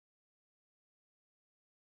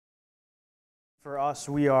For us,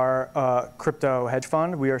 we are a crypto hedge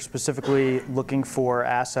fund. We are specifically looking for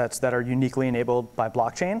assets that are uniquely enabled by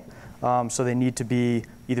blockchain. So they need to be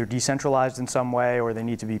either decentralized in some way, or they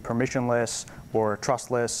need to be permissionless or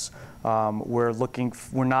trustless.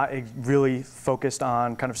 We're not really focused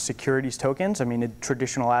on kind of securities tokens. I mean,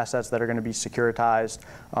 traditional assets that are going to be securitized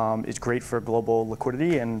is great for global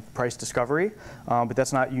liquidity and price discovery, but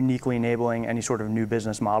that's not uniquely enabling any sort of new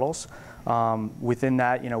business models. Within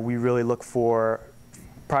that, we really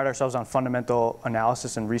pride ourselves on fundamental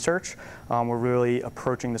analysis and research. We're really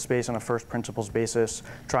approaching the space on a first principles basis,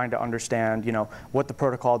 trying to understand, what the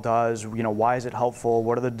protocol does, why is it helpful,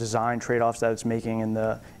 what are the design trade-offs that it's making in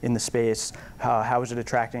the space, how is it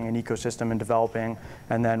attracting an ecosystem and developing,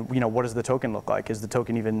 and then, what does the token look like? Is the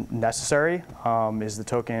token even necessary? Is the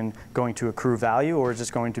token going to accrue value, or is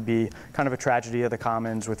this going to be kind of a tragedy of the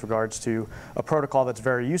commons with regards to a protocol that's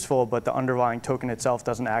very useful, but the underlying token itself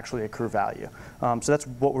doesn't actually accrue value? So that's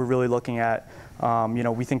what we're really looking at.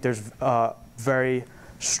 We think there's very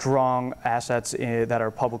strong assets that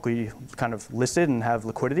are publicly kind of listed and have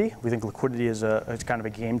liquidity. We think liquidity is kind of a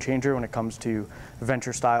game changer when it comes to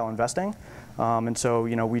venture style investing. And so,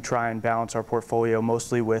 we try and balance our portfolio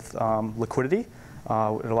mostly with liquidity. It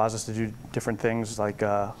allows us to do different things like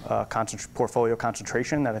portfolio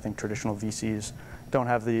concentration that I think traditional VCs don't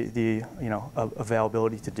have the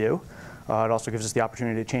availability to do. It also gives us the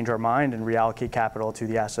opportunity to change our mind and reallocate capital to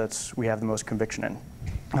the assets we have the most conviction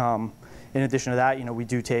in. In addition to that, we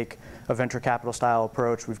do take a venture capital style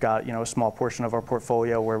approach. We've got a small portion of our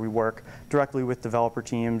portfolio where we work directly with developer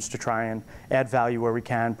teams to try and add value where we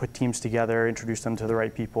can, put teams together, introduce them to the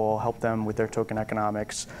right people, help them with their token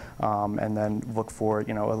economics, and then look for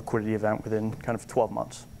a liquidity event within kind of 12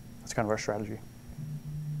 months. That's kind of our strategy.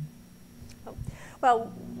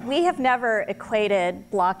 Well, we have never equated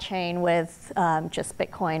blockchain with just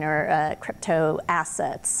Bitcoin or crypto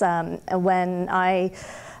assets. When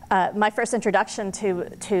my first introduction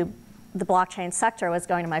to the blockchain sector was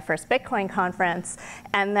going to my first Bitcoin conference,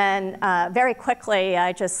 and then very quickly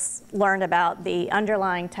I just learned about the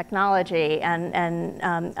underlying technology, and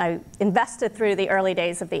I invested through the early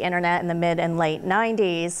days of the internet in the mid and late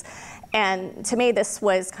 90s. And to me, this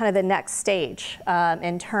was kind of the next stage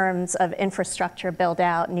in terms of infrastructure build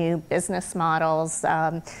out, new business models.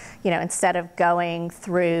 Instead of going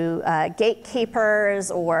through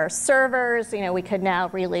gatekeepers or servers, we could now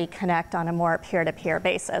really connect on a more peer-to-peer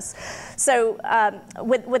basis. So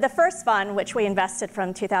with the first fund, which we invested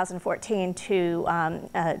from 2014 to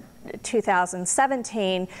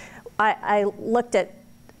 2017, I looked at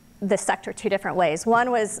the sector two different ways.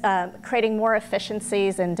 One was creating more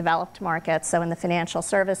efficiencies in developed markets, so in the financial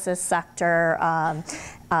services sector and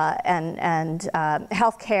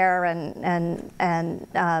healthcare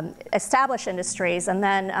and established industries. And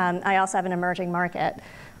then I also have an emerging market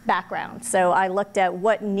background. So I looked at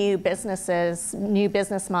what new business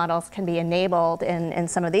models can be enabled in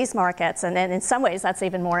some of these markets. And in some ways, that's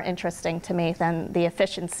even more interesting to me than the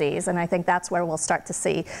efficiencies. And I think that's where we'll start to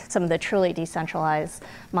see some of the truly decentralized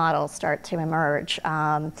models start to emerge.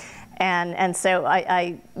 And so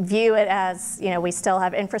I view it as, we still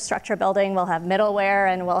have infrastructure building, we'll have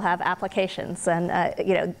middleware, and we'll have applications. And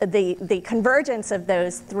the convergence of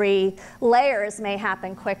those three layers may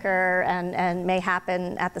happen quicker and may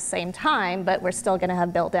happen at the same time, but we're still going to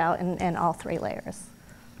have build out in all three layers.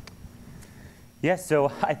 Yeah,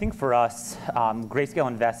 so I think for us, Grayscale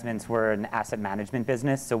Investments, we're an asset management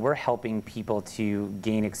business, so we're helping people to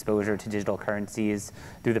gain exposure to digital currencies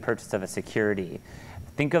through the purchase of a security.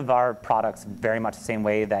 Think of our products very much the same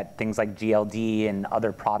way that things like GLD and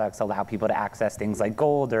other products allow people to access things like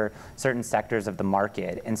gold or certain sectors of the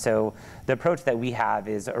market. And so the approach that we have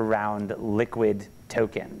is around liquid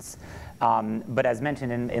tokens. But as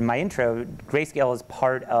mentioned in my intro, Grayscale is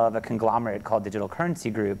part of a conglomerate called Digital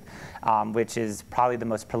Currency Group, which is probably the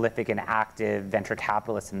most prolific and active venture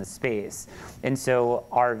capitalist in the space. And so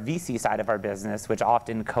our VC side of our business, which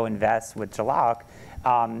often co-invests with Jalak,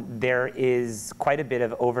 there is quite a bit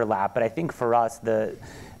of overlap. But I think for us, the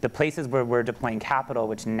places where we're deploying capital,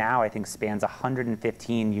 which now I think spans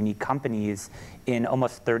 115 unique companies in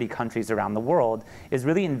almost 30 countries around the world, is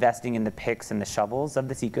really investing in the picks and the shovels of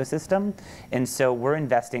this ecosystem. And so we're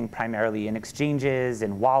investing primarily in exchanges,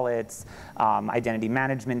 in wallets, identity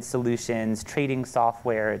management solutions, trading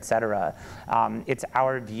software, et cetera. It's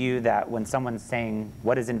our view that when someone's saying,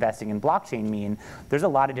 what does investing in blockchain mean? There's a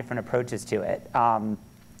lot of different approaches to it.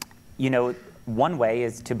 one way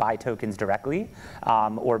is to buy tokens directly,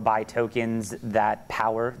 or buy tokens that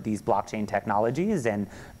power these blockchain technologies, and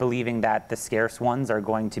believing that the scarce ones are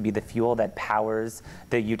going to be the fuel that powers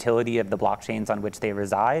the utility of the blockchains on which they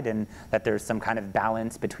reside, and that there's some kind of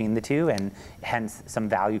balance between the two, and hence some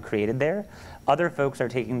value created there. Other folks are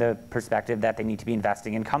taking the perspective that they need to be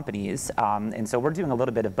investing in companies, and so we're doing a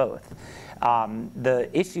little bit of both. The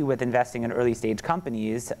issue with investing in early stage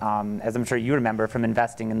companies, as I'm sure you remember from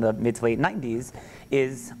investing in the mid to late 90s,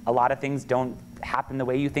 is a lot of things don't happen the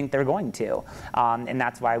way you think they're going to. And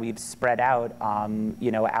that's why we've spread out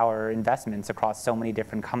our investments across so many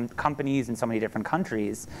different companies in so many different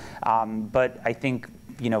countries. But I think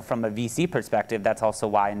from a VC perspective, that's also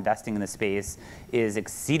why investing in the space is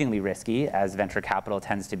exceedingly risky, as venture capital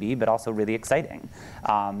tends to be, but also really exciting.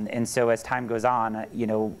 And so as time goes on,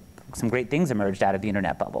 some great things emerged out of the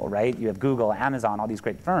internet bubble, right? You have Google, Amazon, all these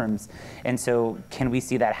great firms. And so can we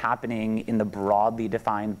see that happening in the broadly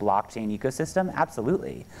defined blockchain ecosystem?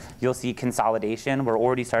 Absolutely. You'll see consolidation. We're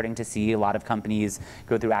already starting to see a lot of companies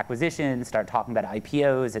go through acquisitions, start talking about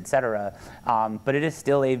IPOs, et cetera. But it is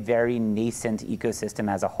still a very nascent ecosystem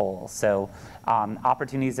as a whole. So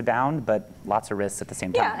opportunities abound, but lots of risks at the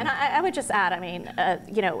same time. Yeah, and I would just add,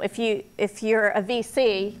 if you're a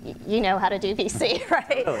VC, you know how to do VC,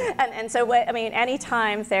 right? Totally. And so,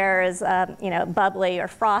 anytime there is, bubbly or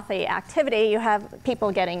frothy activity, you have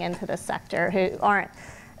people getting into the sector who aren't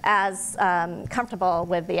as comfortable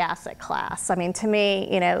with the asset class. To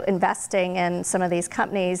me, investing in some of these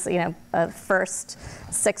companies, first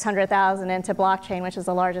 600,000 into blockchain, which is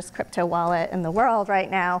the largest crypto wallet in the world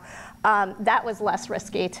right now, that was less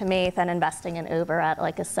risky to me than investing in Uber at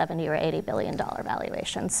like a $70 or $80 billion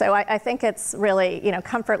valuation. So I think it's really,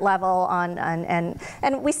 comfort level on,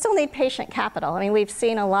 and we still need patient capital. We've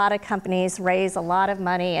seen a lot of companies raise a lot of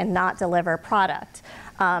money and not deliver product.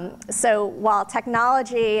 So while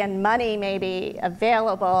technology and money may be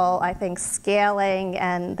available, I think scaling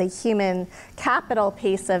and the human capital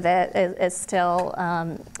piece of it is still,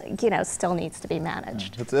 still needs to be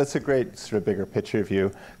managed. That's a great sort of bigger picture view.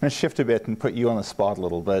 I'm going to shift a bit and put you on the spot a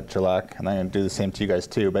little bit, Jalak, and I'm going to do the same to you guys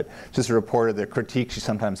too. But just a reporter, the critiques you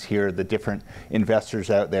sometimes hear, the different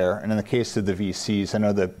investors out there, and in the case of the VCs, I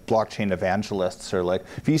know the blockchain evangelists are like,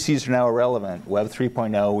 VCs are now irrelevant. Web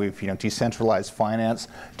 3.0, we've decentralized finance,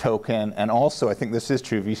 token, and also I think this is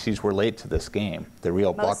true, VCs were late to this game. The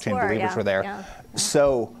real blockchain believers were there. Yeah.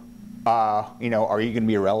 So, are you going to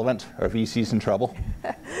be irrelevant? Are VCs in trouble?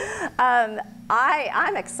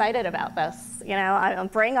 I'm excited about this.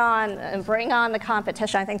 Bring on the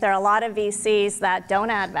competition. I think there are a lot of VCs that don't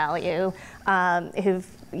add value,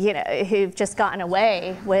 who've just gotten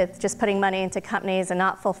away with just putting money into companies and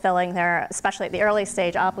not fulfilling their, especially at the early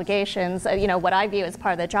stage, obligations. What I view as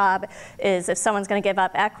part of the job is if someone's going to give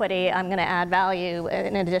up equity, I'm going to add value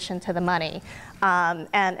in addition to the money.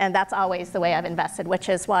 And that's always the way I've invested, which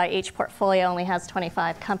is why each portfolio only has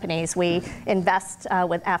 25 companies. We invest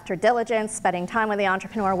after diligence, spending time with the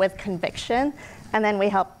entrepreneur with conviction, and then we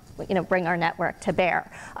help bring our network to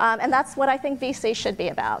bear. And that's what I think VC should be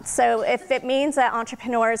about. So if it means that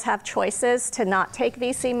entrepreneurs have choices to not take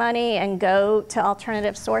VC money and go to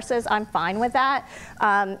alternative sources, I'm fine with that.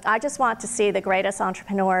 I just want to see the greatest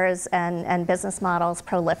entrepreneurs and business models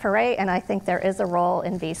proliferate, and I think there is a role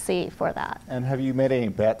in VC for that. And have you made any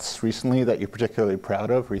bets recently that you're particularly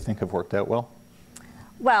proud of or you think have worked out well?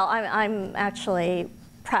 Well, I'm actually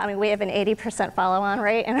proud. We have an 80% follow-on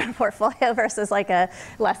rate in our portfolio versus like a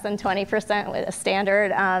less than 20% with a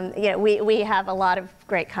standard. We have a lot of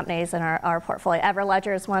great companies in our portfolio.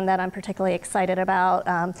 Everledger is one that I'm particularly excited about.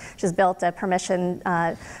 Just built a permission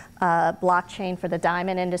blockchain for the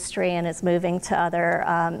diamond industry and is moving to other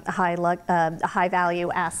high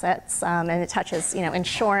value assets, and it touches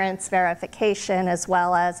insurance verification as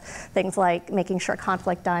well as things like making sure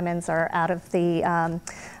conflict diamonds are out of the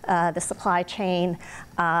supply chain.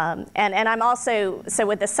 And I'm also, so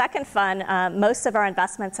with the second fund, most of our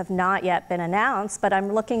investments have not yet been announced, but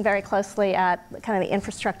I'm looking very closely at kind of the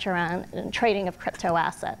infrastructure and trading of crypto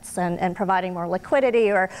assets and providing more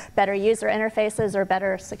liquidity or better user interfaces or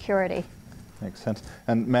better security. Makes sense.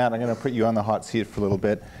 And Matt, I'm going to put you on the hot seat for a little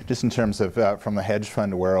bit, just in terms of from the hedge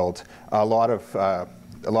fund world. A lot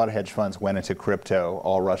of hedge funds went into crypto,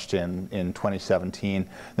 all rushed in 2017.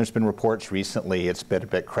 There's been reports recently it's been a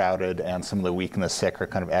bit crowded and some of the weak and the sick are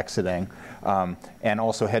kind of exiting. And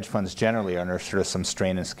also hedge funds generally are under sort of some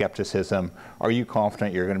strain and skepticism. Are you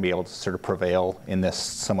confident you're going to be able to sort of prevail in this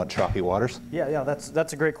somewhat choppy waters? Yeah,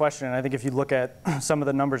 that's a great question. And I think if you look at some of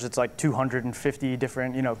the numbers, it's like 250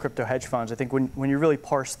 different crypto hedge funds. I think when you really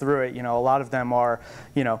parse through it, a lot of them are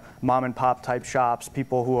mom and pop type shops,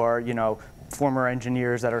 people who are former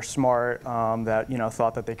engineers that are smart, that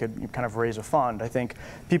thought that they could kind of raise a fund. I think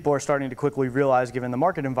people are starting to quickly realize, given the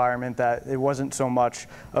market environment, that it wasn't so much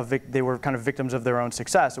they were kind of victims of their own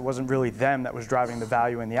success. It wasn't really them that was driving the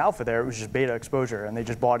value in the alpha there. It was just beta exposure, and they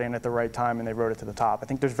just bought in at the right time and they rode it to the top. I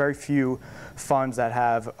think there's very few funds that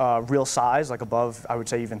have real size, like above, I would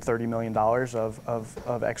say, even $30 million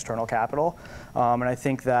of external capital. And I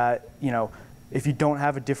think that, if you don't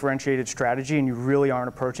have a differentiated strategy and you really aren't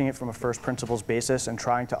approaching it from a first principles basis and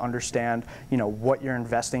trying to understand, what you're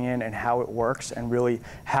investing in and how it works and really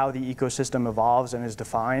how the ecosystem evolves and is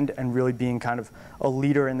defined, and really being kind of a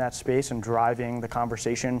leader in that space and driving the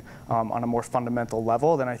conversation on a more fundamental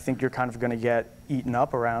level, then I think you're kind of going to get eaten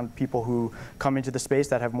up around people who come into the space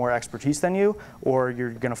that have more expertise than you, or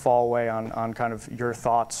you're going to fall away on kind of your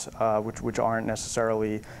thoughts, which aren't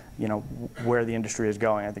necessarily where the industry is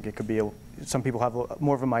going. I think it could be some people have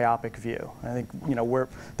more of a myopic view. I think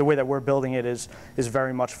the way that we're building it is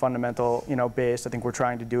very much fundamental based. I think we're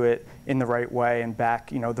trying to do it in the right way and back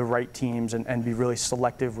the right teams and be really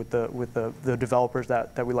selective with the developers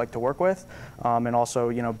that we like to work with, and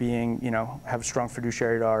also being have a strong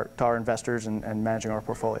fiduciary to our investors and managing our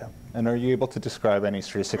portfolio. And are you able to describe any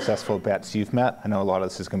sort of successful bets you've met? I know a lot of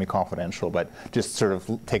this is going to be confidential, but just sort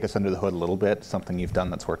of take us under the hood a little bit, something you've done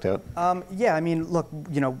that's worked out. Yeah, I mean, look,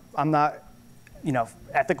 I'm not,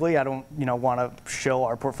 ethically, I don't, want to shill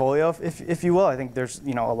our portfolio, if you will. I think there's,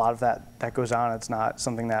 a lot of that goes on. It's not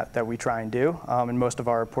something that we try and do. And most of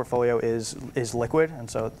our portfolio is liquid, and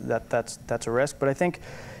so that's a risk. But I think,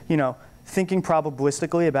 thinking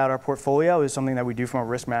probabilistically about our portfolio is something that we do from a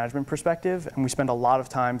risk management perspective, and we spend a lot of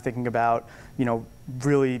time thinking about,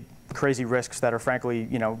 really crazy risks that are frankly,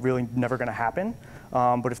 really never going to happen.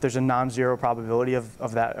 But if there's a non-zero probability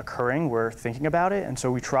of that occurring, we're thinking about it. And so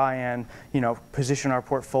we try and, position our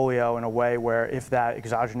portfolio in a way where if that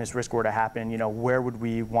exogenous risk were to happen, where would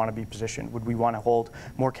we want to be positioned? Would we want to hold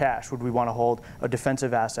more cash? Would we want to hold a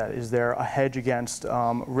defensive asset? Is there a hedge against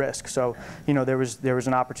risk? So, there was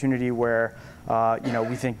an opportunity where,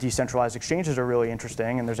 we think decentralized exchanges are really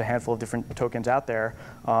interesting, and there's a handful of different tokens out there.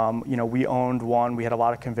 We owned one. We had a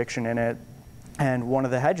lot of conviction in it. And one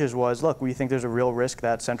of the hedges was, look, we think there's a real risk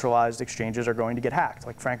that centralized exchanges are going to get hacked.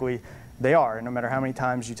 Like, frankly, they are. And no matter how many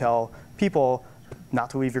times you tell people not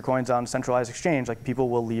to leave your coins on a centralized exchange, like, people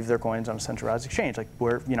will leave their coins on a centralized exchange. Like,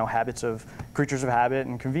 we're, creatures of habit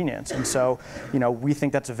and convenience. And so, we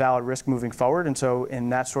think that's a valid risk moving forward. And so in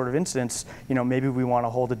that sort of instance, maybe we want to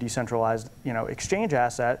hold a decentralized, exchange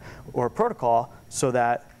asset or protocol, so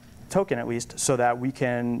that, token at least, so that we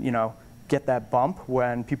can, get that bump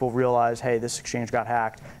when people realize, hey, this exchange got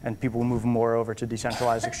hacked, and people move more over to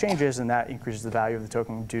decentralized exchanges, and that increases the value of the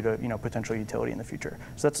token due to potential utility in the future.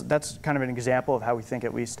 So that's kind of an example of how we think,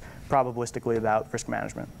 at least probabilistically, about risk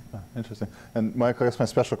management. Interesting. And Michael, I guess my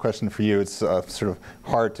special question for you, it's sort of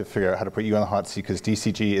hard to figure out how to put you on the hot seat because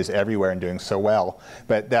DCG is everywhere and doing so well.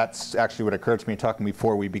 But that's actually what occurred to me talking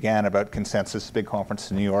before we began about Consensus, big conference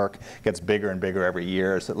in New York, gets bigger and bigger every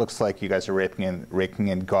year. So it looks like you guys are raking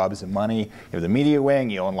in gobs of money. You have the media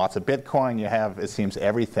wing, you own lots of Bitcoin, you have, it seems,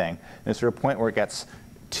 everything. And is there a point where it gets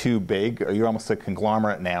too big? Or you're almost a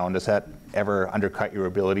conglomerate now, and does that ever undercut your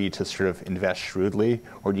ability to sort of invest shrewdly?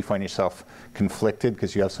 Or do you find yourself conflicted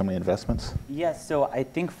because you have so many investments? Yes, so I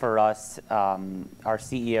think for us, our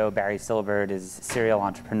CEO, Barry Silbert, is a serial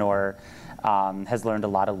entrepreneur, has learned a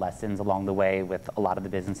lot of lessons along the way with a lot of the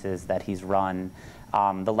businesses that he's run.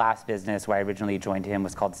 The last business where I originally joined him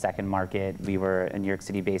was called Second Market. We were a New York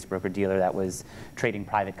City-based broker-dealer that was trading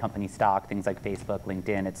private company stock, things like Facebook,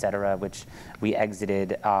 LinkedIn, et cetera, which we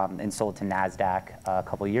exited and sold to NASDAQ a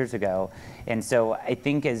couple years ago. And so I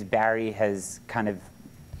think as Barry has kind of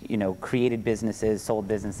created businesses, sold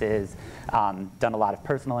businesses, done a lot of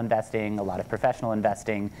personal investing, a lot of professional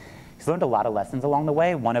investing, he's learned a lot of lessons along the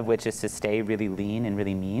way, one of which is to stay really lean and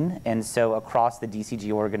really mean. And so across the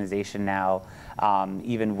DCG organization now,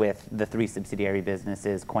 even with the 3 subsidiary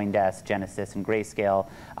businesses, CoinDesk, Genesis, and Grayscale,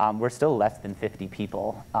 we're still less than 50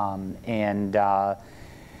 people.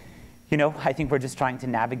 I think we're just trying to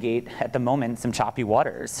navigate, at the moment, some choppy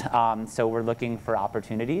waters. So we're looking for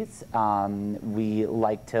opportunities. We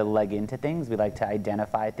like to leg into things. We like to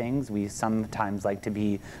identify things. We sometimes like to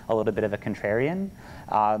be a little bit of a contrarian.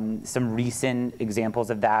 Some recent examples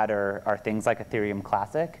of that are things like Ethereum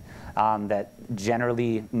Classic. that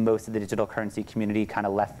generally most of the digital currency community kind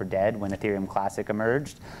of left for dead when Ethereum Classic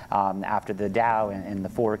emerged after the DAO and the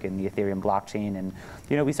fork and the Ethereum blockchain. And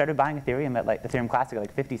we started buying Ethereum at Ethereum Classic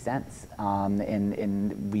at 50 cents,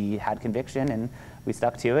 and we had conviction and we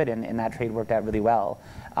stuck to it, and that trade worked out really well.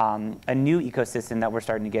 A new ecosystem that we're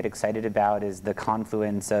starting to get excited about is the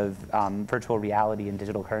confluence of virtual reality and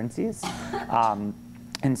digital currencies.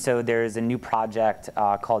 And so there's a new project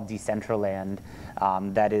called Decentraland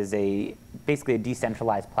that is basically a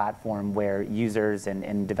decentralized platform where users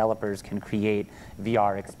and developers can create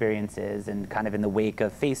VR experiences, and kind of in the wake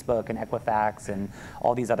of Facebook and Equifax and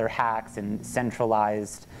all these other hacks and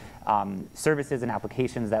centralized services and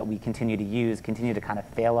applications that we continue to use continue to kind of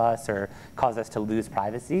fail us or cause us to lose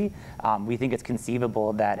privacy. We think it's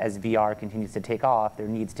conceivable that as VR continues to take off, there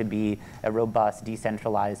needs to be a robust,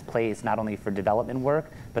 decentralized place, not only for development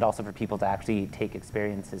work, but also for people to actually take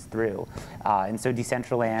experiences through. And so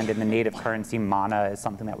Decentraland and the native currency Mana is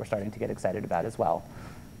something that we're starting to get excited about as well.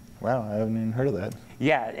 Wow, I haven't even heard of that.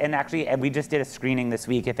 Yeah, and actually, we just did a screening this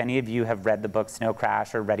week. If any of you have read the book Snow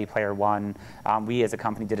Crash or Ready Player One, we as a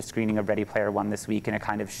company did a screening of Ready Player One this week, and it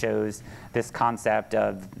kind of shows this concept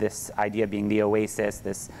of this idea being the oasis,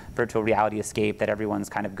 this virtual reality escape that everyone's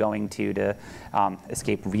kind of going to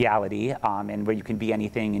escape reality, and where you can be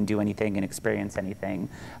anything and do anything and experience anything.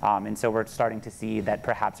 And so we're starting to see that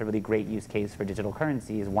perhaps a really great use case for digital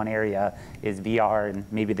currency is one area is VR, and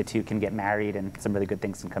maybe the two can get married and some really good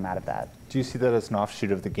things can come out of that. Do you see that as an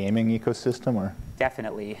offshoot of the gaming ecosystem, or?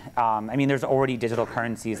 Definitely. I mean, there's already digital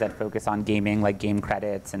currencies that focus on gaming, like game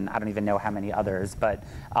credits, and I don't even know how many others, but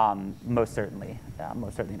most certainly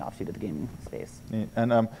an offshoot of the gaming space.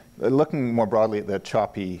 And looking more broadly at the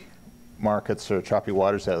choppy markets or choppy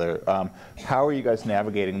waters out there, how are you guys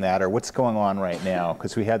navigating that, or what's going on right now?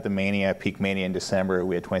 Because we had the peak mania in December.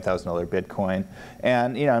 We had $20,000 Bitcoin,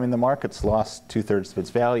 and I mean the market's lost 2/3 of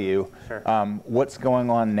its value. Sure. What's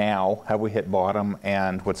going on now? Have we hit bottom,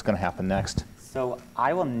 and what's going to happen next? So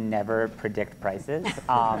I will never predict prices.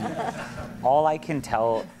 All I can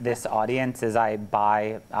tell this audience is I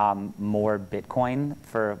buy more Bitcoin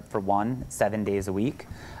for 7 days a week.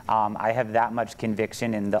 I have that much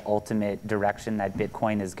conviction in the ultimate direction that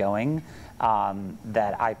Bitcoin is going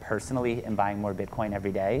that I personally am buying more Bitcoin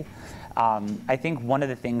every day. I think one of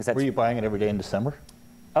the things that's— Were you buying it every day in December?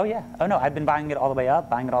 Oh yeah. Oh no, I've been buying it all the way up,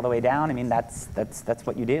 buying it all the way down. I mean, that's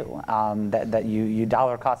what you do. That you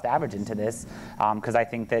dollar cost average into this, because I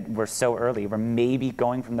think that we're so early. We're maybe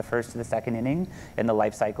going from the first to the second inning in the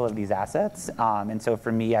life cycle of these assets. And so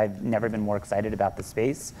for me, I've never been more excited about the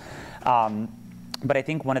space. But I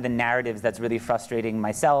think one of the narratives that's really frustrating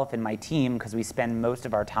myself and my team, because we spend most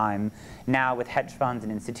of our time now with hedge funds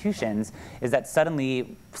and institutions, is that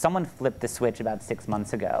suddenly someone flipped the switch about 6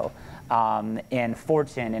 months ago. And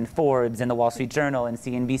Fortune and Forbes and the Wall Street Journal and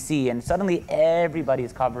CNBC, and suddenly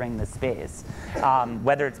everybody's covering the space.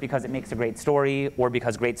 Whether it's because it makes a great story or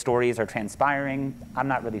because great stories are transpiring, I'm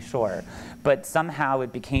not really sure. But somehow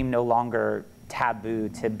it became no longer taboo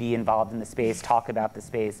to be involved in the space, talk about the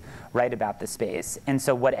space, write about the space. And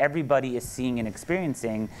so what everybody is seeing and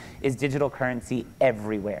experiencing is digital currency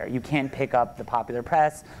everywhere. You can't pick up the popular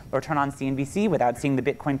press or turn on CNBC without seeing the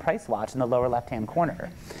Bitcoin price watch in the lower left-hand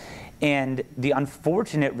corner. And the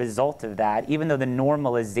unfortunate result of that, even though the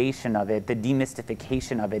normalization of it, the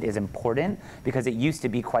demystification of it is important because it used to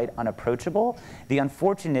be quite unapproachable, the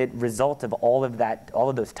unfortunate result of all of that, all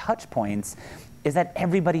of those touch points, is that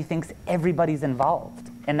everybody thinks everybody's involved,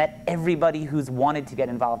 and that everybody who's wanted to get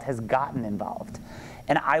involved has gotten involved.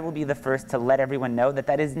 And I will be the first to let everyone know that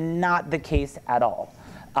that is not the case at all.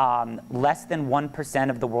 Less than 1%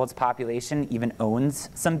 of the world's population even owns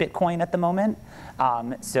some Bitcoin at the moment.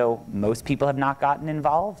 So most people have not gotten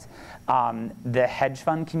involved. The hedge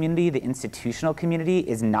fund community, the institutional community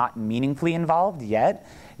is not meaningfully involved yet.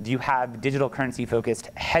 You have digital currency focused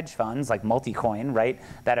hedge funds like Multicoin, right,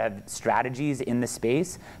 that have strategies in the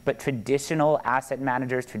space, but traditional asset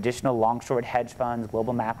managers, traditional long short hedge funds,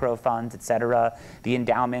 global macro funds, et cetera, the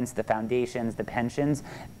endowments, the foundations, the pensions,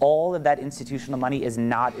 all of that institutional money is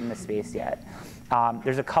not in the space yet.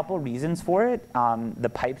 There's a couple reasons for it. The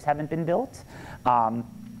pipes haven't been built,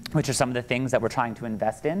 which are some of the things that we're trying to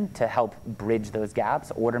invest in to help bridge those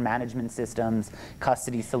gaps: order management systems,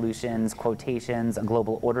 custody solutions, quotations, a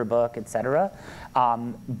global order book, et cetera.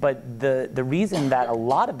 But the reason that a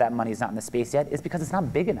lot of that money is not in the space yet is because it's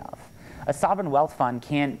not big enough. A sovereign wealth fund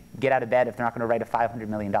can't get out of bed if they're not going to write a $500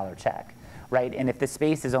 million check. right? And if the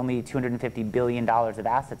space is only $250 billion of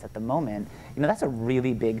assets at the moment, that's a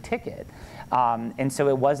really big ticket. And so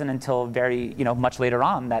it wasn't until very, much later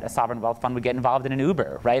on that a sovereign wealth fund would get involved in an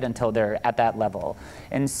Uber, right, until they're at that level.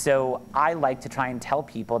 And so I like to try and tell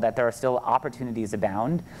people that there are still opportunities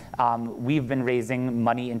abound. We've been raising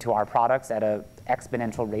money into our products at an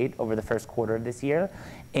exponential rate over the first quarter of this year.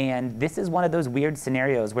 And this is one of those weird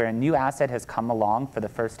scenarios where a new asset has come along for the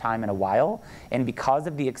first time in a while. And because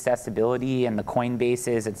of the accessibility and the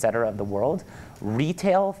Coinbases, et cetera, of the world,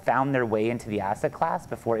 retail found their way into the asset class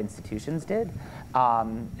before institutions did.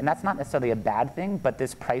 And that's not necessarily a bad thing, but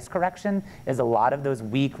this price correction is a lot of those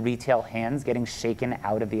weak retail hands getting shaken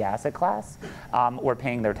out of the asset class or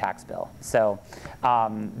paying their tax bill. So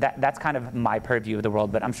that's kind of my purview of the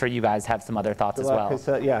world, but I'm sure you guys have some other thoughts as well.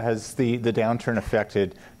 Has the downturn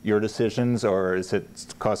affected your decisions, or is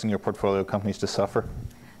it causing your portfolio companies to suffer?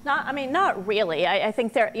 Not really. I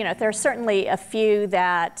think there are certainly a few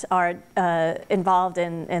that are involved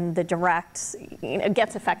in the direct,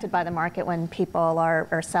 gets affected by the market when people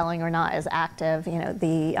are selling or not as active,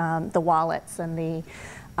 the wallets and the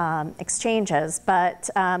exchanges. But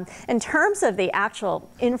in terms of the actual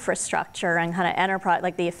infrastructure and kind of enterprise,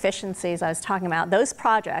 like the efficiencies I was talking about, those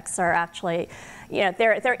projects are actually,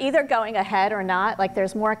 they're either going ahead or not. Like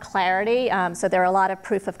there's more clarity. So there are a lot of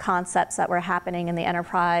proof of concepts that were happening in the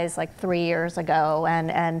enterprise like 3 years ago,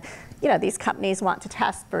 and these companies want to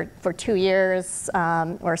test for 2 years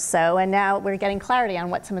or so, and now we're getting clarity on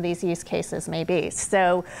what some of these use cases may be.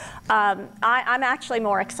 So I'm actually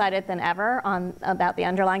more excited than ever about the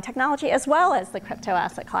underlying technology as well as the crypto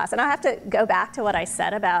asset class. And I have to go back to what I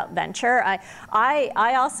said about venture.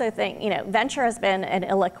 I also think venture has been an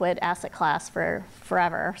illiquid asset class for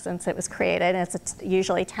forever since it was created, and it's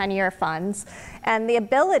usually 10-year funds. And the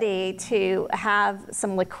ability to have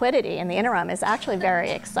some liquidity in the interim is actually very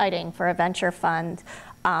exciting for a venture fund,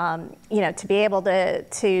 to be able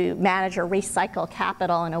to manage or recycle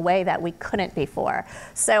capital in a way that we couldn't before.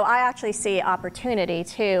 So I actually see opportunity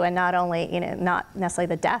too, and not only, not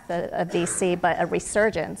necessarily the death of VC, but a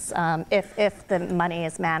resurgence if the money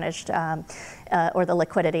is managed or the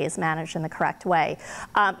liquidity is managed in the correct way.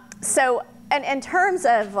 And in terms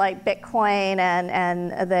of like Bitcoin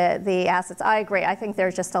and the assets, I agree. I think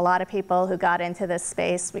there's just a lot of people who got into this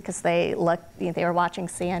space because they were watching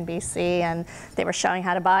CNBC and they were showing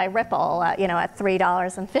how to buy Ripple, at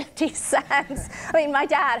 $3.50. I mean, my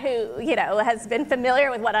dad, who has been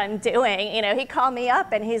familiar with what I'm doing, he called me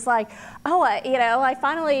up and he's like, "Oh, I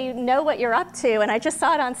finally know what you're up to, and I just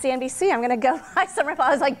saw it on CNBC. I'm going to go buy some Ripple."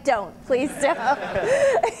 I was like, "Don't, please don't."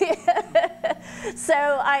 So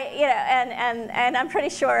and I'm pretty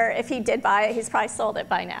sure if he did buy it, he's probably sold it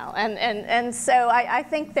by now. And so I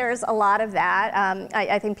think there's a lot of that.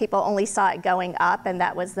 I think people only saw it going up, and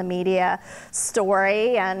that was the media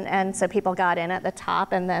story. And so people got in at the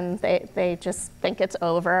top, and then they just think it's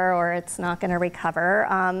over or it's not going to recover.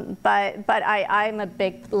 But I'm a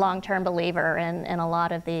big long-term believer in a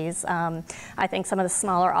lot of these. I think some of the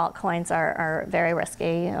smaller altcoins are very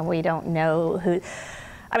risky, and we don't know who.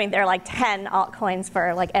 I mean, there are like 10 altcoins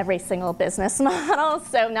for like every single business model,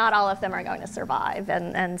 so not all of them are going to survive.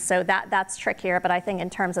 And so that's trickier, but I think in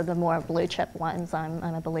terms of the more blue chip ones, I'm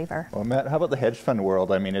a believer. Well, Matt, how about the hedge fund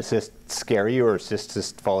world? I mean, is this scary, or is this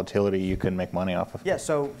just volatility you can make money off of? Yeah,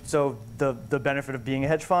 so the benefit of being a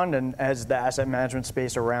hedge fund, and as the asset management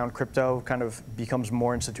space around crypto kind of becomes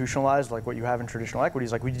more institutionalized, like what you have in traditional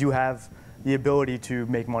equities, like we do have the ability to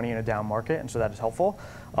make money in a down market, and so that is helpful.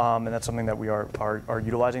 And that's something that we are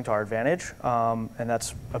utilizing to our advantage, and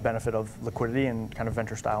that's a benefit of liquidity and kind of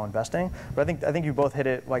venture-style investing. But I think you both hit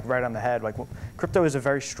it like right on the head. Like crypto is a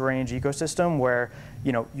very strange ecosystem where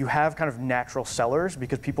you have kind of natural sellers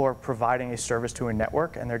because people are providing a service to a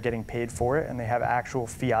network and they're getting paid for it, and they have actual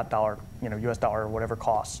fiat dollar, US dollar or whatever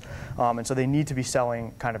costs, and so they need to be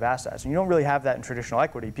selling kind of assets. And you don't really have that in traditional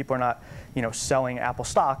equity. People are not selling Apple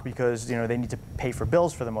stock because they need to pay for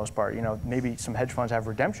bills for the most part. Maybe some hedge funds have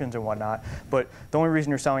redemptions and whatnot, but the only reason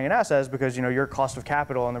you're selling an asset is because your cost of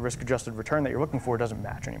capital and the risk-adjusted return that you're looking for doesn't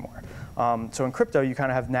match anymore. So in crypto, you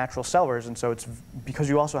kind of have natural sellers, and so it's because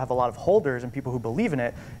you also have a lot of holders and people who believe in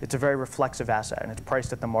it. It's a very reflexive asset, and it's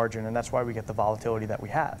priced at the margin, and that's why we get the volatility that we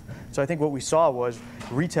have. So I think what we saw was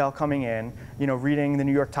retail coming in, reading the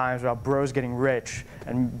New York Times about bros getting rich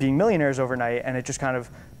and being millionaires overnight, and it just kind of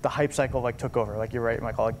the hype cycle like took over. Like you're right,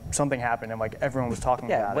 Michael. Like something happened and like everyone was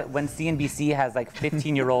talking about it. When CNBC has like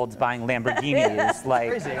 15-year-olds buying Lamborghinis, like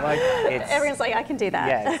crazy. Like everyone's like, I can do that.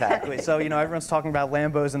 Yeah, exactly. So everyone's talking about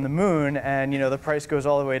Lambos and the moon, and the price goes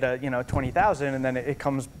all the way to 20,000, and then it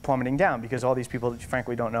comes plummeting down because all these people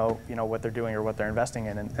frankly don't know what they're doing or what they're investing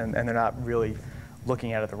in, and they're not really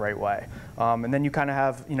looking at it the right way. And then you kind of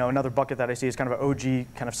have another bucket that I see is kind of an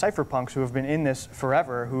OG kind of cypherpunks who have been in this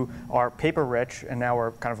forever, who are paper rich and now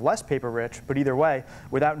are kind of less paper rich. But either way,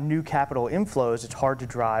 without new capital inflows, it's hard to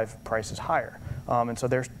drive prices higher. And so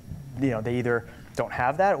there's, they either don't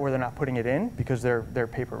have that or they're not putting it in because they're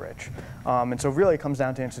paper rich. And so really it comes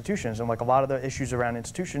down to institutions, and like a lot of the issues around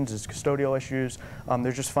institutions is custodial issues.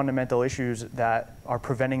 There's just fundamental issues that are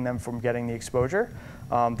preventing them from getting the exposure.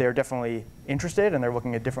 They're definitely interested and they're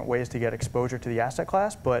looking at different ways to get exposure to the asset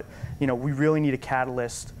class, but we really need a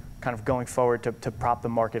catalyst kind of going forward to prop the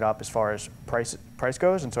market up as far as price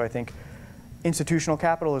goes. And so I think institutional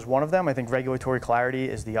capital is one of them. I think regulatory clarity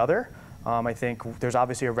is the other. I think there's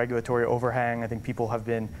obviously a regulatory overhang. I think people have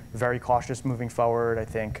been very cautious moving forward. I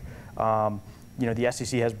think the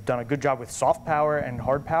SEC has done a good job with soft power and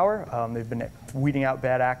hard power. They've been weeding out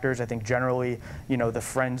bad actors. I think generally, the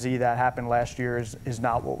frenzy that happened last year is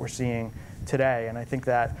not what we're seeing today. And I think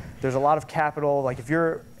that there's a lot of capital. Like if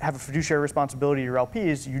you have a fiduciary responsibility to your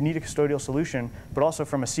LPs, you need a custodial solution. But also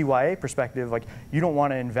from a CYA perspective, like you don't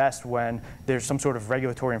want to invest when there's some sort of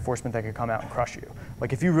regulatory enforcement that could come out and crush you.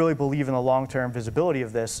 Like if you really believe in the long-term visibility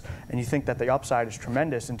of this and you think that the upside is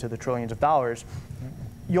tremendous into the trillions of dollars,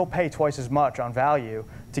 you'll pay twice as much on value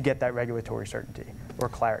to get that regulatory certainty or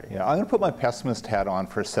clarity. Yeah, I'm going to put my pessimist hat on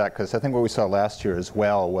for a sec, because I think what we saw last year as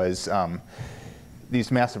well was these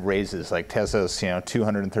massive raises, like Tesla's,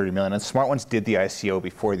 $230 million. And smart ones did the ICO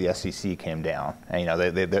before the SEC came down. And,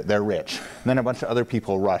 they're rich. And then a bunch of other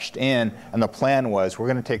people rushed in, and the plan was we're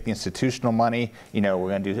going to take the institutional money, we're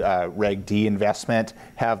going to do Reg D investment,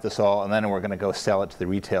 have this all, and then we're going to go sell it to the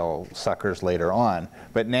retail suckers later on.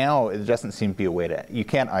 But now it doesn't seem to be a way to, you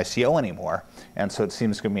can't ICO anymore. And so it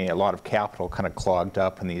seems to be a lot of capital kind of clogged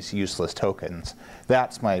up in these useless tokens.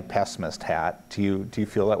 That's my pessimist hat. Do you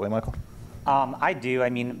feel that way, Michael? I do. I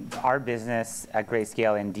mean, our business at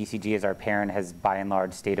Grayscale and DCG as our parent has by and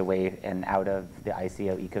large stayed away and out of the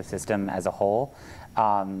ICO ecosystem as a whole.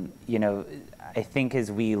 I think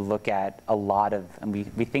as we look at a lot of, and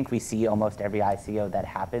we think we see almost every ICO that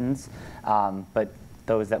happens, but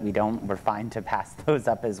those that we don't, we're fine to pass those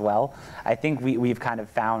up as well. I think we've kind of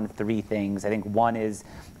found three things. I think one is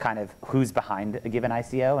kind of who's behind a given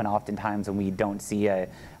ICO, and oftentimes when we don't see a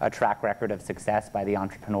track record of success by the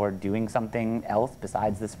entrepreneur doing something else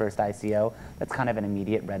besides this first ICO, that's kind of an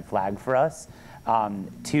immediate red flag for us.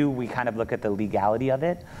 Two, we kind of look at the legality of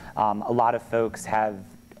it. A lot of folks have,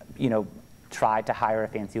 try to hire a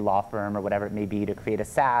fancy law firm or whatever it may be to create a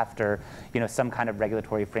SAFT or some kind of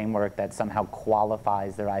regulatory framework that somehow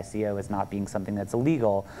qualifies their ICO as not being something that's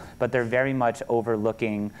illegal, but they're very much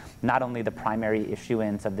overlooking not only the primary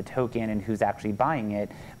issuance of the token and who's actually buying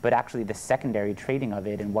it, but actually the secondary trading of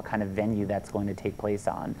it and what kind of venue that's going to take place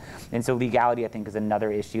on. And so legality, I think, is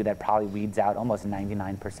another issue that probably weeds out almost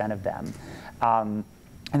 99% of them.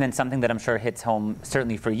 And then something that I'm sure hits home,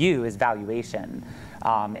 certainly for you, is valuation.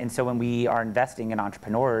 And so when we are investing in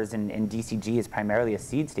entrepreneurs, and DCG is primarily a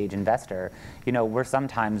seed stage investor, we're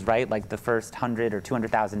sometimes, right, like the first $100,000 or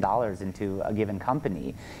 $200,000 into a given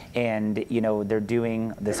company. And, they're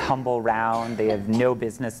doing this humble round. They have no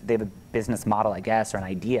business, they have a business model, I guess, or an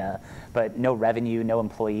idea, but no revenue, no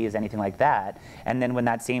employees, anything like that. And then when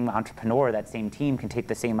that same entrepreneur, that same team can take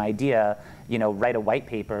the same idea, write a white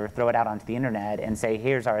paper, throw it out onto the internet and say,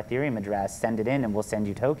 here's our Ethereum address, send it in and we'll send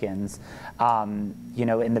you tokens, and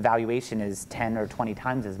the valuation is 10 or 20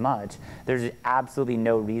 times as much, there's absolutely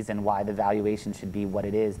no reason why the valuation should be what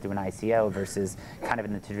it is through an ICO versus kind of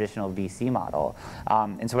in the traditional VC model.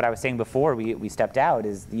 And so what I was saying before we stepped out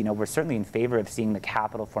is, we're certainly in favor of seeing the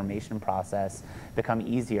capital formation process become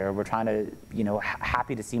easier. We're trying to,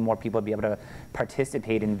 happy to see more people be able to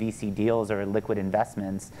participate in VC deals or liquid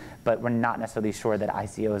investments, but we're not necessarily sure that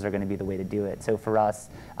ICOs are going to be the way to do it. So for us,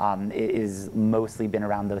 it has mostly been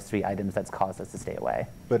around those three items that's caused us to stay away.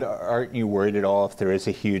 But aren't you worried at all if there is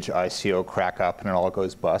a huge ICO crack up and it all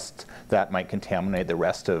goes bust, that might contaminate the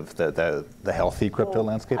rest of the healthy crypto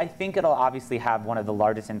landscape? I think it'll obviously have one of the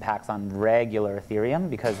largest impacts on regular Ethereum,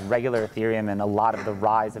 because regular Ethereum and a lot of the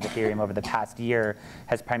rise of Ethereum over the past year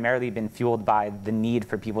has primarily been fueled by the need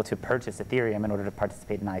for people to purchase Ethereum in order to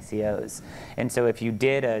participate in ICOs. And so if you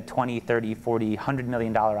did a 20, 30, 40, $100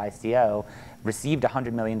 million ICO, received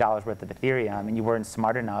 $100 million worth of Ethereum, and you weren't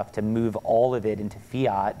smart enough to move all of it into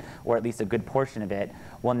fiat, or at least a good portion of it,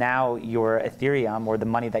 well, now your Ethereum or the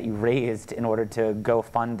money that you raised in order to go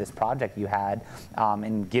fund this project you had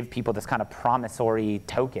and give people this kind of promissory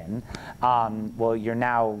token, well, you're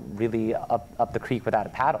now really up the creek without a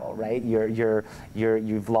paddle, right?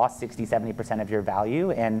 You've lost 60, 70% of your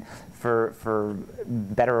value, and for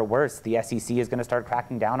better or worse, the SEC is going to start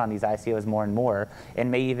cracking down on these ICOs more and more,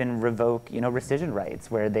 and may even revoke, rescission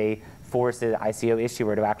rights, where they force an ICO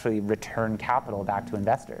issuer to actually return capital back to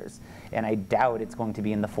investors. And I doubt it's going to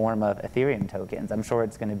be in the form of Ethereum tokens. I'm sure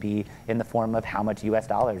it's going to be in the form of how much US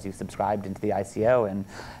dollars you subscribed into the ICO, and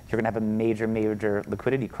you're going to have a major, major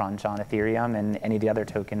liquidity crunch on Ethereum and any of the other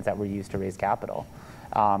tokens that were used to raise capital.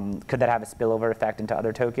 Could that have a spillover effect into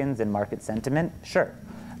other tokens and market sentiment? Sure.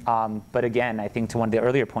 But again, I think to one of the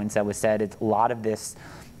earlier points that was said, it's a lot of this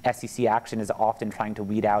SEC action is often trying to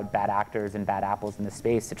weed out bad actors and bad apples in the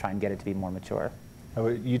space to try and get it to be more mature.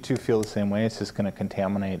 You two feel the same way? It's just going to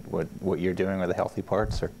contaminate what you're doing or the healthy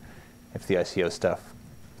parts, or if the ICO stuff?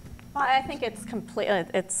 Well, I think it's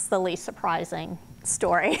it's the least surprising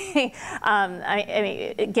story.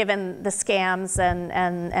 I mean, given the scams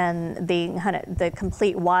and the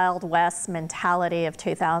complete Wild West mentality of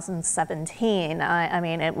 2017, I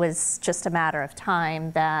mean, it was just a matter of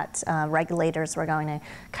time that regulators were going to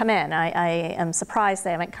come in. I am surprised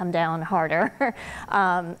they haven't come down harder,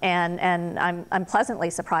 and I'm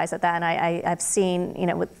pleasantly surprised at that. And I've seen,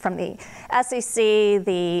 from the SEC,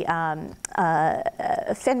 the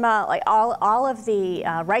FINMA, like all of the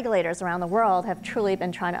regulators around the world have truly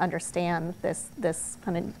been trying to understand this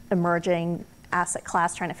kind of emerging asset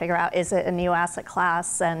class, trying to figure out, is it a new asset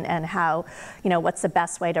class, and how, what's the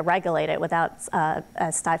best way to regulate it without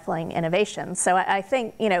stifling innovation. So I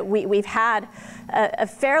think, we've had a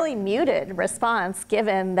fairly muted response,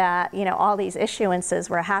 given that, all these issuances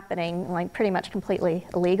were happening like pretty much completely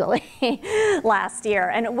illegally last year.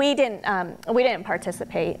 And we didn't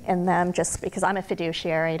participate in them just because I'm a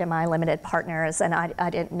fiduciary to my limited partners, and I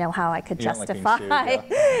didn't know how I could justify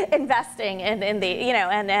investing in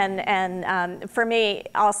the, for me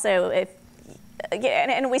also,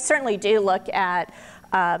 and we certainly do look at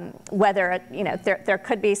whether, there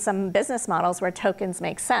could be some business models where tokens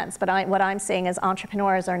make sense. But what I'm seeing is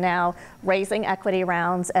entrepreneurs are now raising equity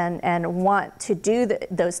rounds and want to do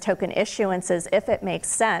those token issuances if it makes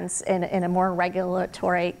sense in a more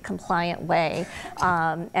regulatory compliant way,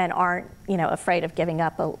 and aren't, afraid of giving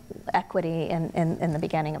up equity in the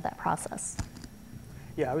beginning of that process.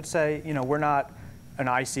 Yeah, I would say, we're not an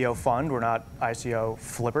ICO fund. We're not ICO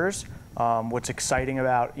flippers. What's exciting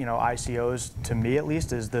about ICOs, to me at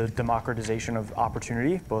least, is the democratization of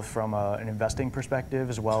opportunity, both from an investing perspective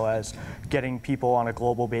as well as getting people on a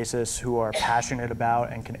global basis who are passionate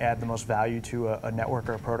about and can add the most value to a network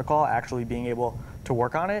or a protocol, actually being able to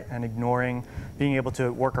work on it and being able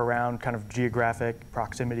to work around kind of geographic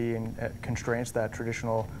proximity and constraints that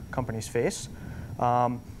traditional companies face.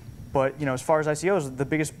 But as far as ICOs, the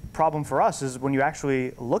biggest problem for us is when you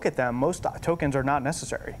actually look at them, most tokens are not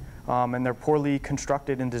necessary. And they're poorly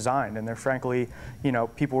constructed and designed, and they're frankly,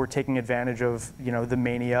 people were taking advantage of, the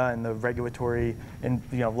mania and the regulatory and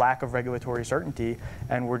lack of regulatory certainty,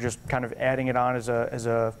 and we're just kind of adding it on as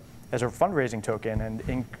a fundraising token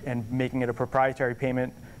and making it a proprietary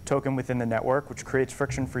payment token within the network, which creates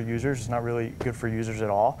friction for users. It's not really good for users at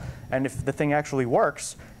all. And if the thing actually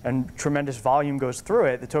works and tremendous volume goes through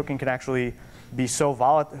it, the token can actually be so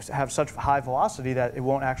volatile, have such high velocity that it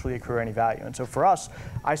won't actually accrue any value. And so for us,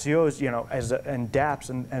 ICOs, and dApps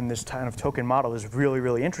and this kind of token model is really,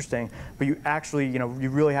 really interesting. But you actually, you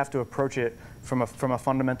really have to approach it from a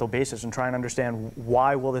fundamental basis and try and understand,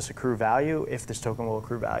 why will this accrue value if this token will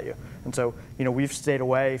accrue value. And so, we've stayed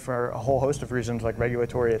away for a whole host of reasons, like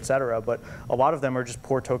regulatory, et cetera, but a lot of them are just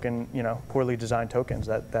poorly designed tokens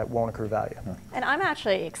that won't accrue value. And I'm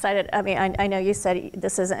actually excited. I mean, I know you said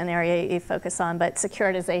this isn't an area you focus on, but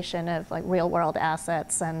securitization of like real world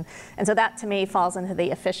assets. And so that to me falls into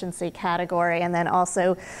the efficiency category. And then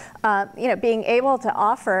also, being able to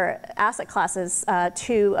offer asset classes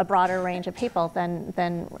to a broader range of people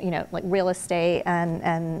than like real estate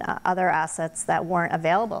and other assets that weren't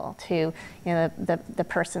available to the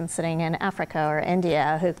person sitting in Africa or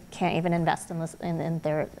India who can't even invest in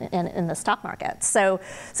the stock market. So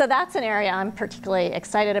that's an area I'm particularly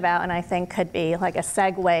excited about, and I think could be like a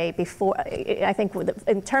segue before. I think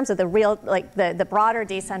in terms of the real, like the broader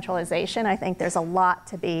decentralization, I think there's a lot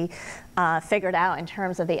to be figured out in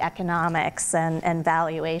terms of the economics and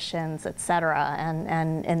valuations, et cetera.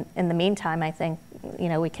 And in the meantime, I think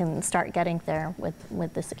we can start getting there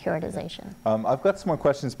with the securitization. I've got some more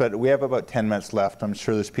questions, but we have about 10 minutes left. I'm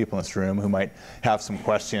sure there's people in this room who might have some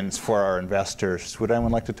questions for our investors. Would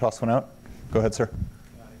anyone like to toss one out? Go ahead, sir.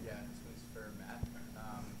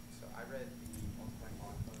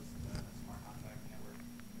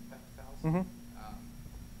 Mm-hmm.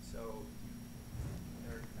 So,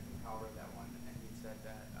 I think Kyle wrote that one, and he said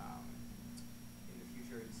that in the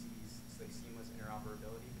future he sees like seamless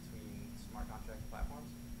interoperability between smart contract platforms.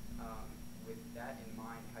 With that in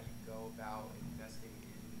mind, how do you go about investing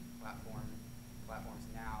in platforms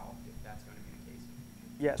now if that's going to be the case in the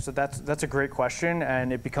future? Yeah, so that's a great question,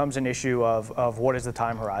 and it becomes an issue of what is the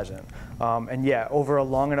time horizon. And yeah, over a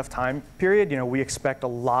long enough time period, we expect a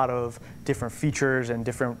lot of different features and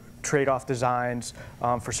different trade-off designs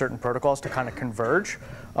for certain protocols to kind of converge.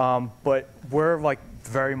 But we're like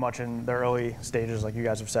very much in the early stages, like you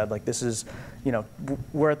guys have said. Like this is,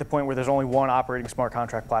 we're at the point where there's only one operating smart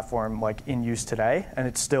contract platform like in use today, and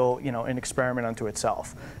it's still an experiment unto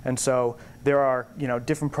itself. And so there are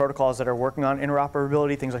different protocols that are working on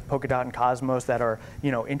interoperability, things like Polkadot and Cosmos that are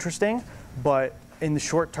interesting, but in the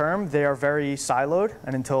short term, they are very siloed,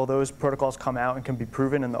 and until those protocols come out and can be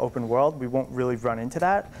proven in the open world, we won't really run into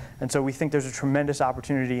that. And so we think there's a tremendous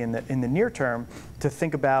opportunity in the near term to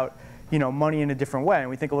think about money in a different way.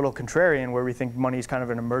 And we think a little contrarian, where we think money is kind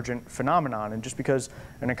of an emergent phenomenon. And just because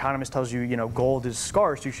an economist tells you, gold is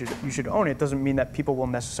scarce, you should own it, doesn't mean that people will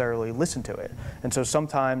necessarily listen to it. And so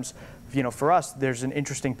sometimes, for us, there's an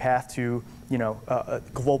interesting path to,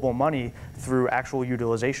 global money through actual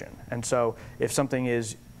utilization. And so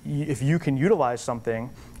if you can utilize something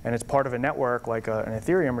and it's part of a network like an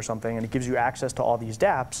Ethereum or something, and it gives you access to all these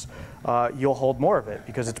dApps, you'll hold more of it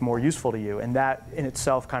because it's more useful to you. And that in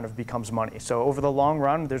itself kind of becomes money. So over the long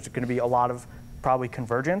run, there's going to be a lot of probably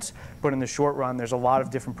convergence. But in the short run, there's a lot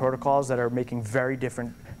of different protocols that are making very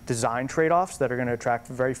different design trade-offs that are going to attract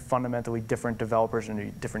very fundamentally different developers and a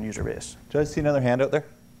different user base. Did I see another hand out there?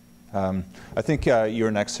 I think you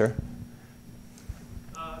were next, sir.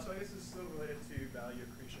 So I guess this is still related to value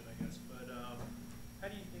accretion, I guess. But how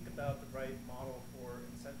do you think about the right model for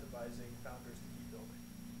incentivizing founders to keep building?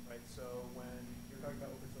 Right. So when you're talking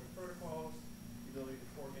about open source protocols, the ability to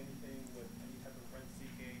fork anything with any type of rent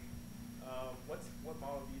seeking, what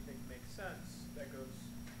model do you think makes sense that goes,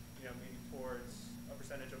 maybe towards a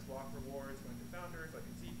percentage of block rewards going to founders, like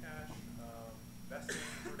in Zcash, vesting,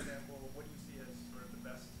 for example? What do you see as sort of the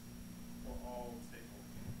best for all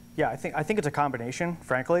stakeholders? Yeah, I think it's a combination,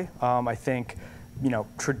 frankly. I think,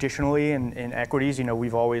 traditionally in equities,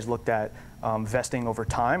 we've always looked at vesting over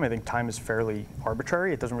time. I think time is fairly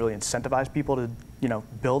arbitrary. It doesn't really incentivize people to,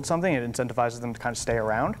 build something. It incentivizes them to kind of stay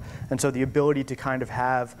around. And so the ability to kind of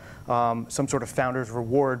have some sort of founder's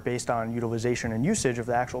reward based on utilization and usage of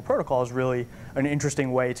the actual protocol is really an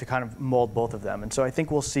interesting way to kind of mold both of them. And so I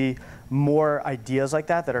think we'll see more ideas like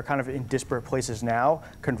that are kind of in disparate places now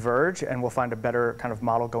converge, and we'll find a better kind of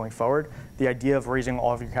model going forward. The idea of raising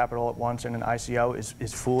all of your capital at once in an ICO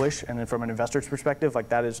is foolish, and then from an investor's perspective, like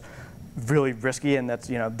that is really risky, and that's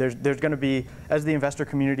there's going to be, as the investor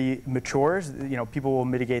community matures, people will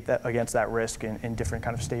mitigate that against that risk in different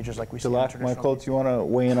kind of stages, like we see. Jalak, Michael, do you want to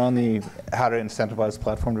weigh in on how to incentivize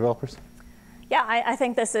platform developers? Yeah, I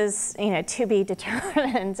think this is to be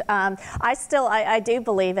determined. I do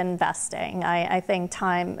believe in investing. I think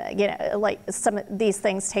time, like some of these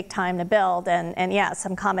things take time to build, and yeah,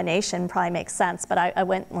 some combination probably makes sense. But I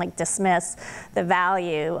wouldn't dismiss the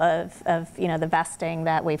value of the vesting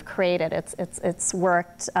that we've created. It's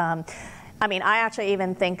worked. I actually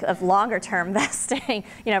even think of longer term vesting,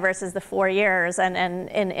 versus the 4 years. And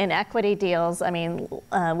in equity deals,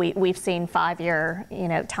 we've seen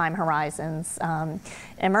 5-year, time horizons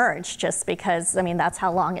emerge, just because, that's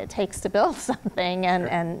how long it takes to build something,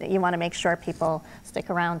 and you want to make sure people stick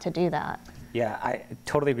around to do that. Yeah, I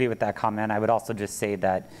totally agree with that comment. I would also just say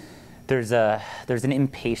that there's an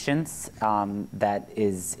impatience that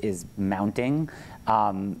is mounting,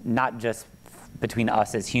 not just between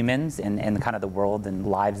us as humans and kind of the world and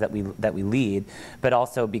lives that we lead, but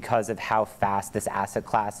also because of how fast this asset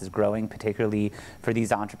class is growing, particularly for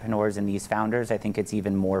these entrepreneurs and these founders. I think it's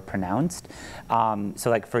even more pronounced. So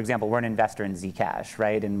like, for example, we're an investor in Zcash,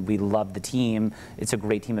 right? And we love the team. It's a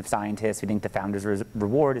great team of scientists. We think the founders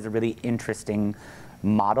reward is a really interesting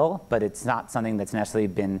model, but it's not something that's necessarily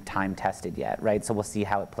been time tested yet, right? So we'll see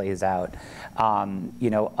how it plays out.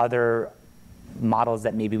 Other models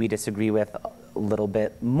that maybe we disagree with a little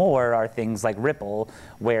bit more are things like Ripple,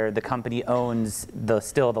 where the company owns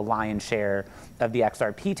still the lion's share of the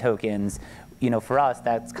XRP tokens. for us,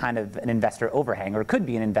 that's kind of an investor overhang, or could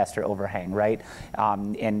be an investor overhang, right?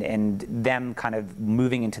 And them kind of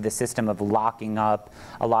moving into the system of locking up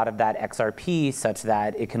a lot of that XRP such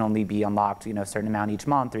that it can only be unlocked, a certain amount each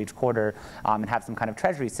month or each quarter, and have some kind of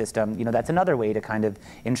treasury system. That's another way to kind of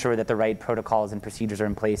ensure that the right protocols and procedures are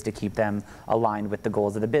in place to keep them aligned with the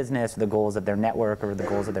goals of the business, or the goals of their network, or the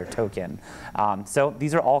goals of their token. So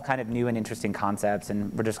these are all kind of new and interesting concepts,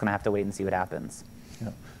 and we're just going to have to wait and see what happens.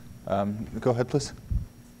 Yeah. Go ahead, please.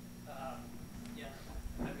 Yeah,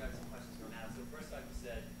 I've got some questions for Matt. So first off, you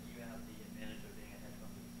said you have the advantage of being a hedge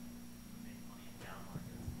fund to make money in down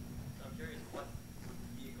markets. So I'm curious what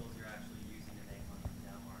vehicles you're actually using to make money in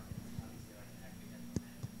down markets. Obviously, like an equity hedge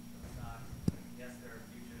fund manager for stocks. Yes, there are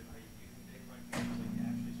futures. Are you using Bitcoin futures? Like you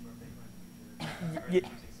actually short Bitcoin futures? Or are you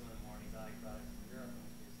using some of the more exotic products in Europe?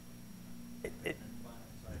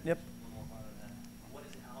 Yep. One more part of that. What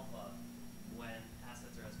is alpha when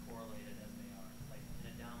assets are as correlated as they are? Like in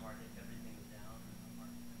a down market, everything is down. In a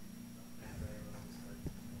market, everything's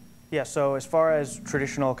up. Yeah, so as far as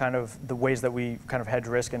traditional kind of the ways that we kind of hedge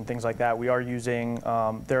risk and things like that, we are using,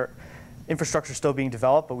 their infrastructure still being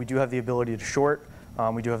developed, but we do have the ability to short.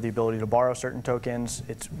 We do have the ability to borrow certain tokens.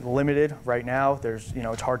 It's limited right now. There's,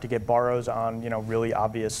 it's hard to get borrows on, really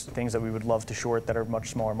obvious things that we would love to short that are much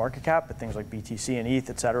smaller market cap, but things like BTC and ETH,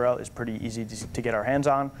 et cetera, is pretty easy to get our hands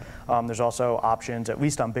on. There's also options, at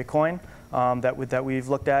least on Bitcoin, that we've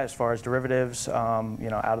looked at as far as derivatives, out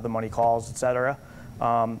of the money calls, et cetera.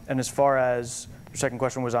 And as far as your second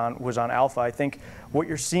question was on alpha, I think what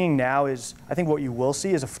you're seeing now is, I think what you will see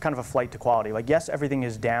is kind of a flight to quality. Like, yes, everything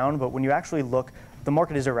is down, but when you actually look, the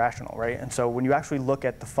market is irrational, right? And so when you actually look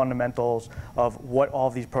at the fundamentals of what all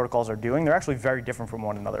of these protocols are doing, they're actually very different from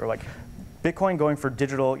one another. Like Bitcoin going for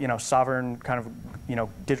digital, sovereign kind of,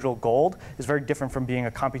 digital gold is very different from being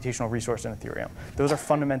a computational resource in Ethereum. Those are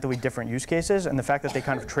fundamentally different use cases, and the fact that they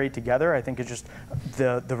kind of trade together, I think, is just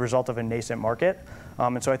the result of a nascent market.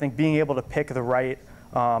 And so I think being able to pick the right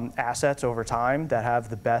assets over time that have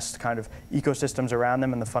the best kind of ecosystems around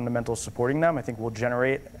them and the fundamentals supporting them, I think will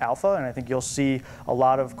generate alpha. And I think you'll see a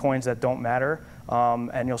lot of coins that don't matter,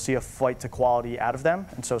 and you'll see a flight to quality out of them.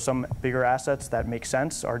 And so some bigger assets that make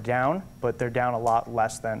sense are down, but they're down a lot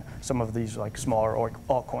less than some of these like smaller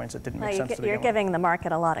altcoins that didn't make sense to begin with. You're giving the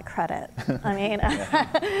market a lot of credit. I mean,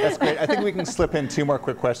 that's great. I think we can slip in two more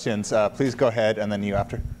quick questions. Please go ahead, and then you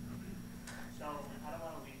after.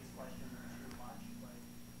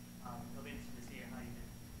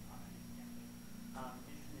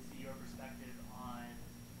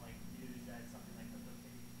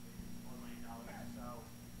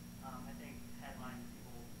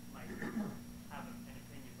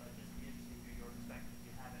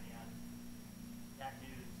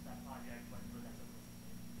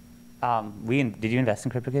 Did you invest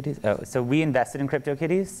in CryptoKitties? Oh, so we invested in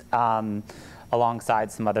CryptoKitties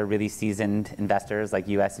alongside some other really seasoned investors like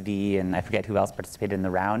USV, and I forget who else participated in the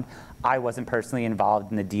round. I wasn't personally involved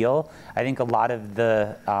in the deal. I think a lot of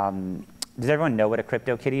the, does everyone know what a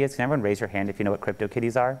CryptoKitty is? Can everyone raise your hand if you know what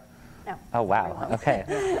CryptoKitties are? No. Oh, wow, okay.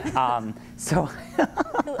 So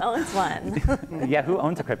who owns one? Yeah, who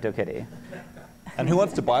owns a CryptoKitty? And who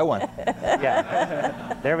wants to buy one?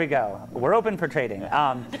 Yeah, there we go. We're open for trading.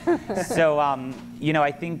 I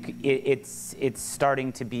think it's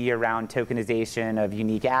starting to be around tokenization of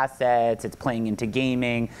unique assets. It's playing into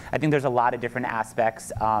gaming. I think there's a lot of different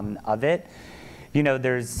aspects of it.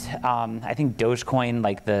 There's, I think Dogecoin,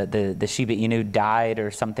 like the Shiba Inu died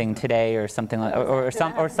or something today, or something like,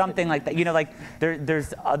 or something like that.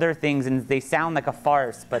 There's other things, and they sound like a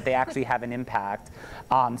farce, but they actually have an impact.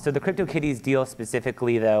 So the CryptoKitties deal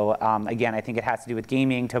specifically, though, again, I think it has to do with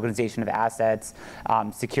gaming, tokenization of assets,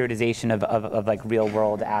 securitization of like real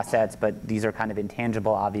world assets, but these are kind of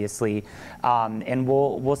intangible, obviously. And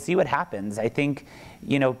we'll see what happens. I think,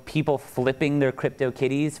 people flipping their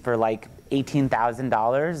CryptoKitties for like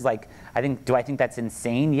 $18,000, like, do I think that's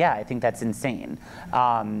insane? Yeah, I think that's insane.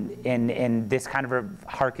 And this kind of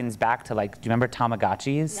harkens back to, like, do you remember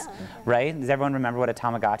Tamagotchis? Yeah. Right? Does everyone remember what a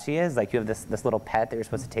Tamagotchi is? Like, you have this little pet that you're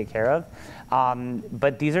supposed to take care of.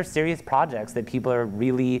 But these are serious projects that people are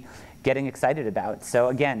really getting excited about. So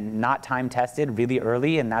again, not time tested, really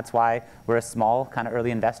early, and that's why we're a small kind of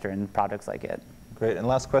early investor in projects like it. Great, and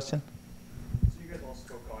last question?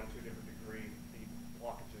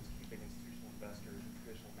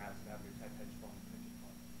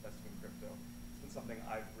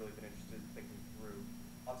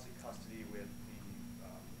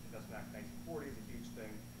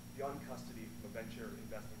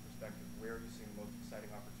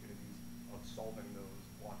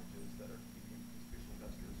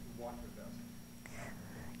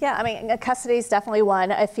 Yeah, I mean, custody is definitely one.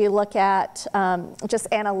 If you look at just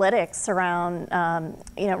analytics around,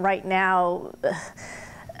 right now,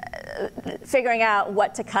 figuring out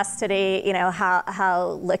what to custody,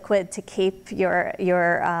 how liquid to keep your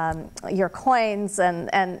coins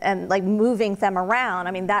and like moving them around.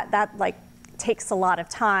 I mean, that like takes a lot of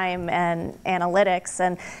time and analytics,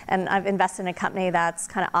 and I've invested in a company that's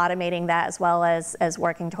kind of automating that, as well as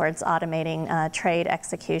working towards automating trade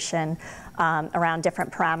execution around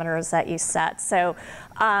different parameters that you set. So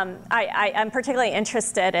I'm particularly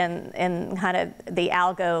interested in kind of the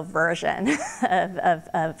algo version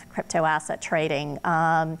of crypto asset trading.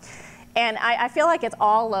 And I feel like it's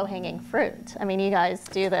all low-hanging fruit. I mean, you guys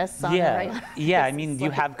do this on the regular Yeah, I mean,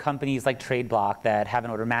 you have companies like TradeBlock that have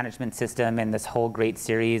an order management system and this whole great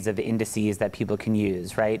series of indices that people can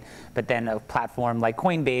use, right? But then a platform like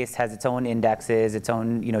Coinbase has its own indexes, its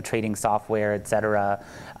own trading software, et cetera.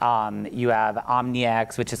 You have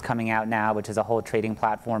OmniX, which is coming out now, which is a whole trading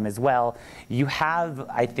platform as well. You have,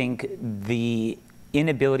 I think, the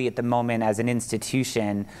inability at the moment as an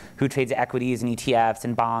institution who trades equities and ETFs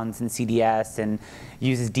and bonds and CDS and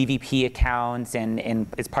uses DVP accounts and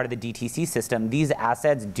is part of the DTC system, these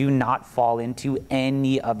assets do not fall into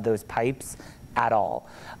any of those pipes at all.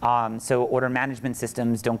 So order management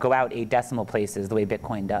systems don't go out 8 decimal places the way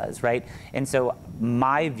Bitcoin does, right? And so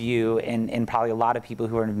my view, and probably a lot of people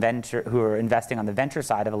who are investing on the venture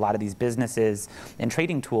side of a lot of these businesses and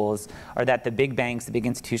trading tools, are that the big banks, the big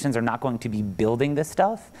institutions are not going to be building this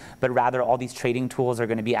stuff, but rather all these trading tools are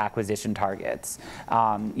going to be acquisition targets.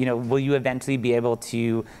 Will you eventually be able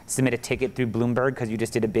to submit a ticket through Bloomberg because you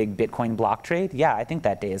just did a big Bitcoin block trade? Yeah, I think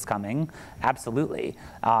that day is coming. Absolutely.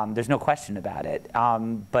 There's no question about it.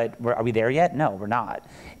 But are we there yet? No, we're not.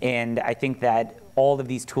 And I think that all of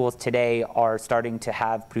these tools today are starting to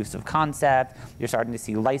have proofs of concept. You're starting to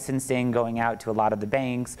see licensing going out to a lot of the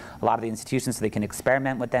banks, a lot of the institutions, so they can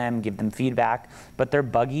experiment with them, give them feedback. But they're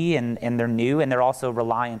buggy and they're new, and they're also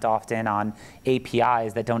reliant often on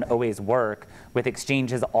APIs that don't always work with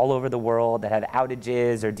exchanges all over the world that have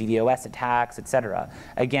outages or DDoS attacks, et cetera.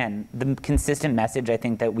 Again, the consistent message I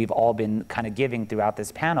think that we've all been kind of giving throughout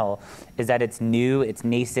this panel is that it's new, it's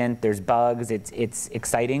nascent, there's bugs, it's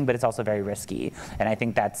exciting, but it's also very risky. And I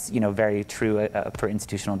think that's very true for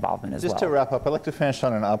institutional involvement as well. Just to wrap up, I'd like to finish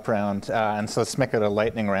on an up round, and so let's make it a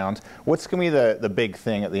lightning round. What's going to be the big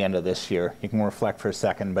thing at the end of this year? You can reflect for a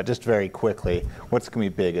second, but just very quickly, what's going to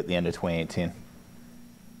be big at the end of 2018?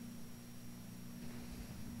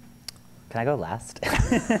 Can I go last?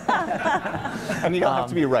 And you don't have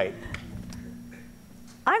to be right.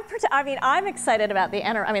 I'm excited about the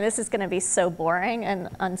this is going to be so boring and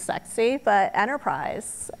unsexy, but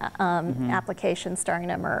enterprise applications starting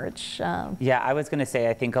to emerge. Yeah, I was going to say,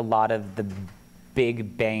 I think a lot of the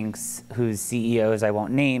big banks whose CEOs I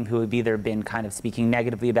won't name, who have either been kind of speaking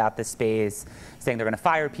negatively about the space, saying they're going to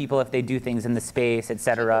fire people if they do things in the space, et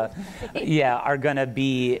cetera, are going to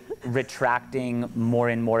be retracting more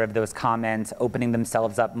and more of those comments, opening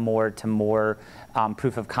themselves up more to more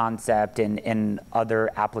proof of concept and other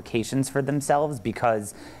applications for themselves,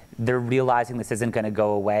 because they're realizing this isn't going to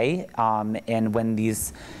go away. And when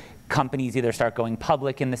these companies either start going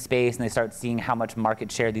public in the space and they start seeing how much market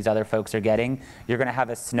share these other folks are getting, you're going to have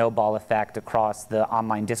a snowball effect across the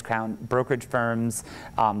online discount brokerage firms,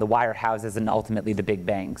 the wirehouses, and ultimately the big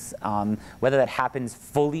banks. Whether that happens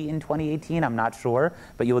fully in 2018, I'm not sure,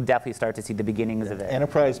 but you will definitely start to see the beginnings of it.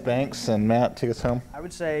 Enterprise banks, and Matt, take us home. I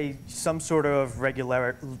would say some sort of regulatory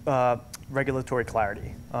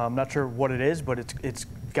clarity. I'm not sure what it is, but it's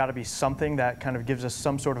got to be something that kind of gives us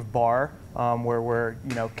some sort of bar where we're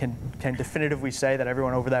can definitively say that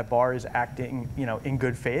everyone over that bar is acting in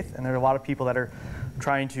good faith. And there are a lot of people that are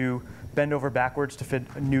trying to bend over backwards to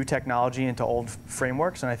fit new technology into old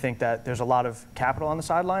frameworks, and I think that there's a lot of capital on the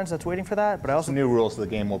sidelines that's waiting for that. But I also new rules of the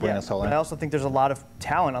game will bring us all in. I also think there's a lot of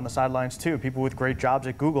talent on the sidelines too. People with great jobs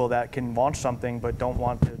at Google that can launch something but don't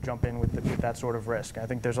want to jump in with that sort of risk. I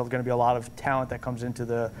think there's going to be a lot of talent that comes into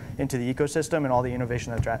the ecosystem, and all the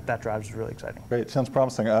innovation that drives is really exciting. Great, sounds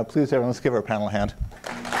promising. Please, everyone, let's give our panel a hand.